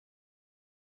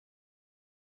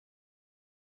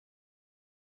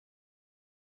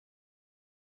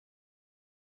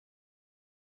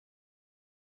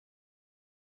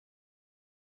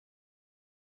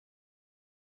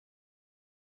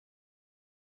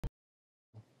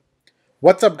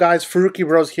What's up, guys? Faruqi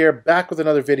Bros here, back with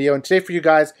another video. And today for you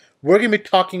guys, we're going to be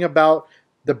talking about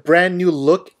the brand new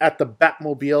look at the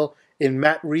Batmobile in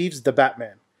Matt Reeves The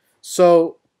Batman.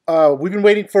 So, we've been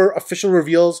waiting for official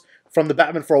reveals from the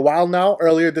Batman for a while now.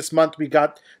 Earlier this month, we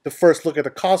got the first look at the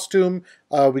costume.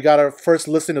 We got our first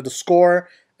listen of the score.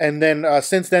 And then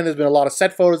since then, there's been a lot of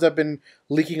set photos that have been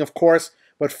leaking, of course.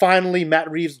 But finally, Matt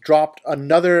Reeves dropped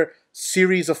another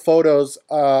series of photos,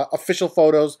 official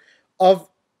photos of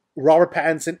Robert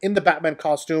Pattinson in the Batman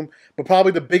costume, but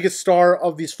probably the biggest star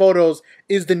of these photos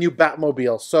is the new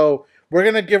Batmobile. So we're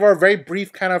going to give our very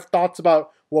brief kind of thoughts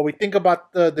about what we think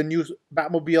about the new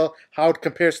Batmobile, how it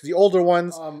compares to the older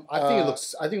ones. I think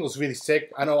it looks really sick.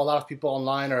 I know a lot of people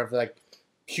online are like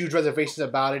huge reservations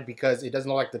about it because it doesn't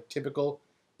look like the typical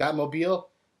Batmobile.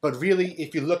 But really,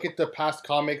 if you look at the past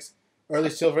comics, early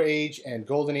Silver Age and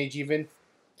Golden Age even,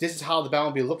 this is how the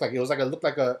Batmobile looked like. It looked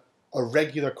like a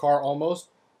regular car almost.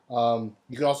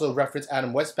 You can also reference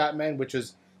Adam West's Batman, which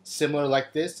was similar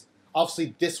like this.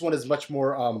 Obviously, this one is much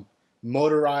more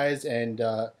motorized and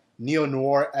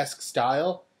neo-noir-esque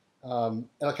style, and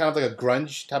kind of like a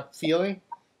grunge type feeling.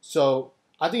 So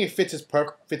I think it fits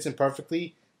in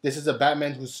perfectly. This is a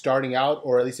Batman who's starting out,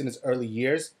 or at least in his early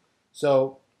years.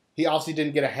 So he obviously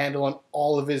didn't get a handle on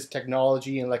all of his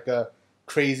technology in like a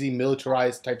crazy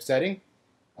militarized type setting.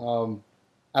 I know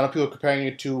people are comparing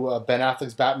it to Ben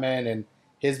Affleck's Batman and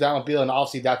his Batmobile, and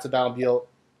obviously that's a Batmobile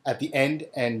at the end,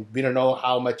 and we don't know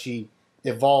how much he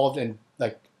evolved and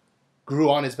like grew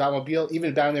on his Batmobile. Even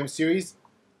in Batman series,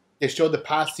 they showed the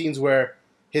past scenes where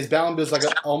his Batmobile is like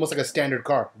almost like a standard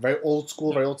car, very old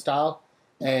school, very old style,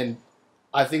 and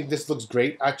I think this looks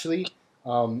great actually.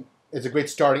 It's a great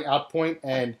starting out point,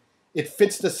 and it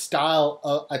fits the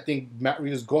style I think Matt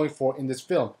Reeves is going for in this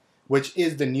film, which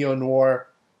is the neo-noir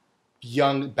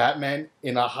young Batman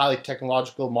in a highly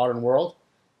technological modern world.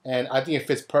 And I think it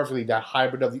fits perfectly, that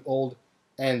hybrid of the old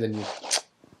and the new.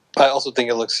 I also think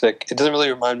it looks sick. It doesn't really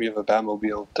remind me of a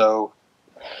Batmobile, though.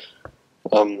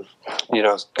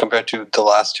 Compared to the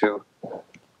last two,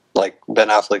 like Ben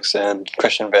Affleck's and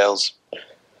Christian Bale's.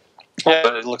 Yeah,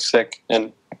 but it looks sick,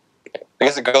 and I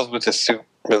guess it goes with his suit,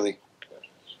 really.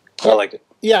 I like it.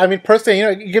 Yeah, I mean, personally,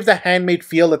 it gives a handmade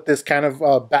feel that this kind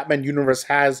of Batman universe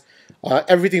has.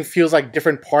 Everything feels like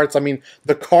different parts. I mean,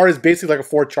 the car is basically like a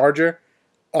Ford Charger.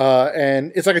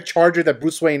 And it's like a Charger that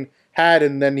Bruce Wayne had,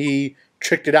 and then he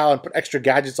tricked it out and put extra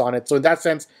gadgets on it. So in that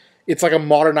sense, it's like a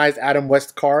modernized Adam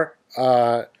West car.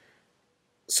 Obviously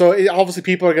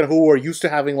people who are used to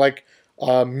having like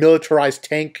a militarized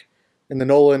tank in the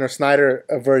Nolan or Snyder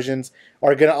versions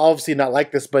are going to obviously not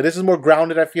like this. But this is more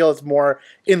grounded, I feel. It's more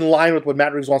in line with what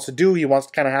Matt Reeves wants to do. He wants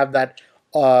to kind of have that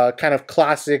kind of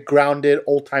classic, grounded,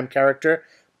 old-time character.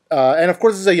 And of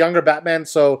course, this is a younger Batman,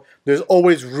 so there's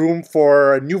always room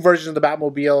for new versions of the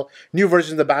Batmobile, new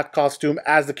versions of the Bat costume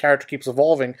as the character keeps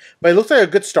evolving. But it looks like a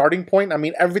good starting point. I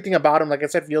mean, everything about him, like I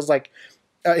said, feels like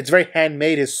it's very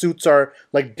handmade. His suits are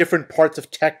like different parts of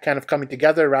tech kind of coming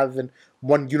together rather than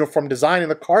one uniform design.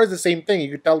 And the car is the same thing.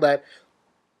 You could tell that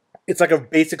it's like a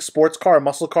basic sports car, a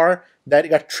muscle car, that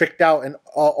got tricked out and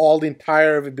all the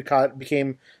entire of it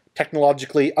became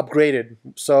technologically upgraded.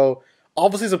 So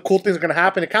obviously, some cool things are going to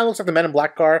happen. It kind of looks like the Men in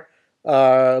Black car,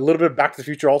 a little bit of Back to the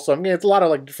Future also. I mean, it's a lot of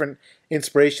like different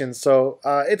inspirations. So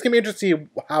it's going to be interesting to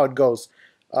see how it goes.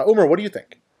 Umar, what do you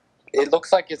think? It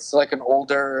looks like it's like an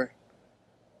older...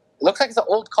 It looks like it's an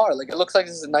old car. Like, it looks like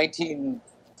this is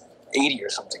 1980 or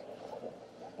something.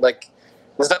 Like,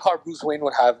 this is the car Bruce Wayne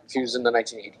would have if he was in the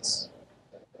 1980s.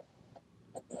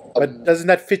 But doesn't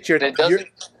that fit your...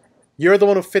 You're the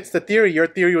one who fits the theory. Your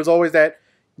theory was always that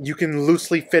you can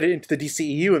loosely fit it into the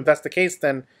DCEU. If that's the case,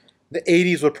 then the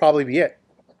 80s would probably be it.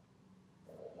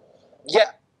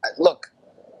 Yeah, look,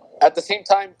 at the same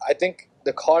time, I think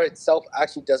the car itself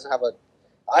actually doesn't have a...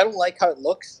 I don't like how it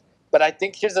looks, but I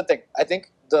think, here's the thing. I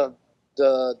think the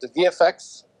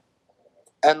VFX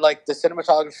and like the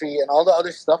cinematography and all the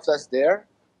other stuff that's there,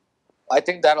 I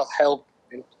think that'll help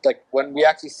like when we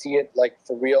actually see it like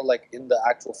for real, like in the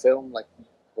actual film, like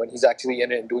when he's actually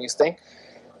in it and doing his thing.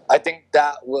 I think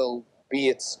that will be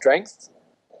its strength.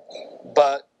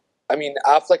 But, I mean,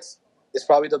 Affleck's is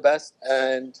probably the best,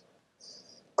 and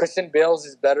Christian Bale's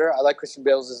is better. I like Christian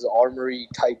Bale's armory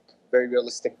type, very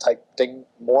realistic type thing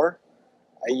more.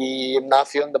 I am not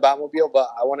feeling the Batmobile, but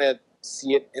I want to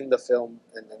see it in the film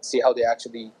and see how they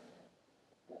actually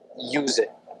use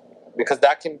it, because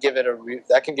that can give it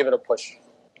a push.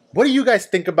 What do you guys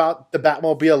think about the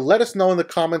Batmobile? Let us know in the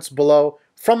comments below.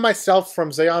 From myself, from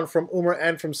Zayan, from Umar,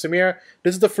 and from Samir,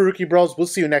 this is the Faruqi Bros. We'll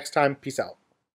see you next time. Peace out.